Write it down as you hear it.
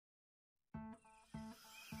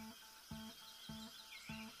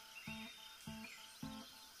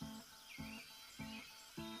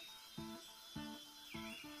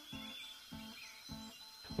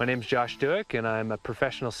My name's Josh Dueck, and I'm a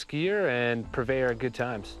professional skier and purveyor of good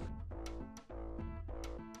times.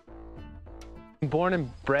 I'm born and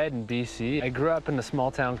bred in BC. I grew up in a small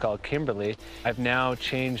town called Kimberley. I've now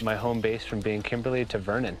changed my home base from being Kimberley to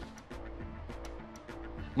Vernon.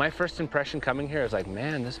 My first impression coming here is like,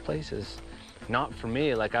 man, this place is not for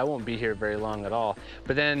me. Like, I won't be here very long at all.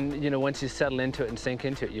 But then, once you settle into it and sink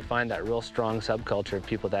into it, you find that real strong subculture of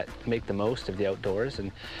people that make the most of the outdoors.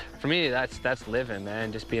 And for me, that's living,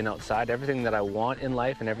 man, just being outside. Everything that I want in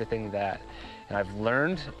life and everything that I've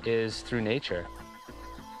learned is through nature.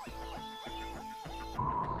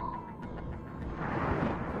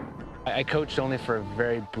 I coached only for a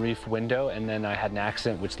very brief window, and then I had an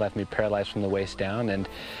accident which left me paralyzed from the waist down. And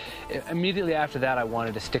immediately after that, I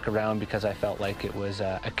wanted to stick around because I felt like it was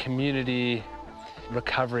a community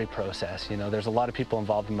recovery process. There's a lot of people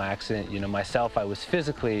involved in my accident. Myself, I was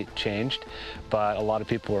physically changed, but a lot of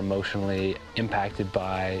people were emotionally impacted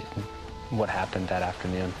by what happened that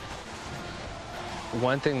afternoon.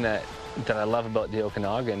 One thing that I love about the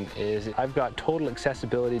Okanagan is I've got total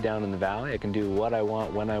accessibility down in the valley. I can do what I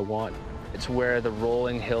want, when I want. It's where the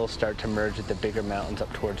rolling hills start to merge with the bigger mountains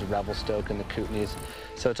up towards Revelstoke and the Kootenays.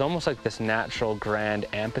 So it's almost like this natural grand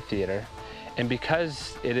amphitheater. And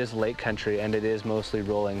because it is lake country and it is mostly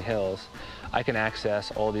rolling hills, I can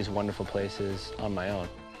access all these wonderful places on my own.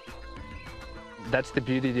 That's the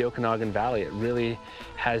beauty of the Okanagan Valley. It really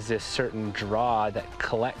has this certain draw that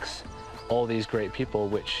collects all these great people,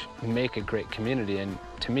 which make a great community. And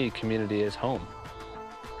to me, community is home.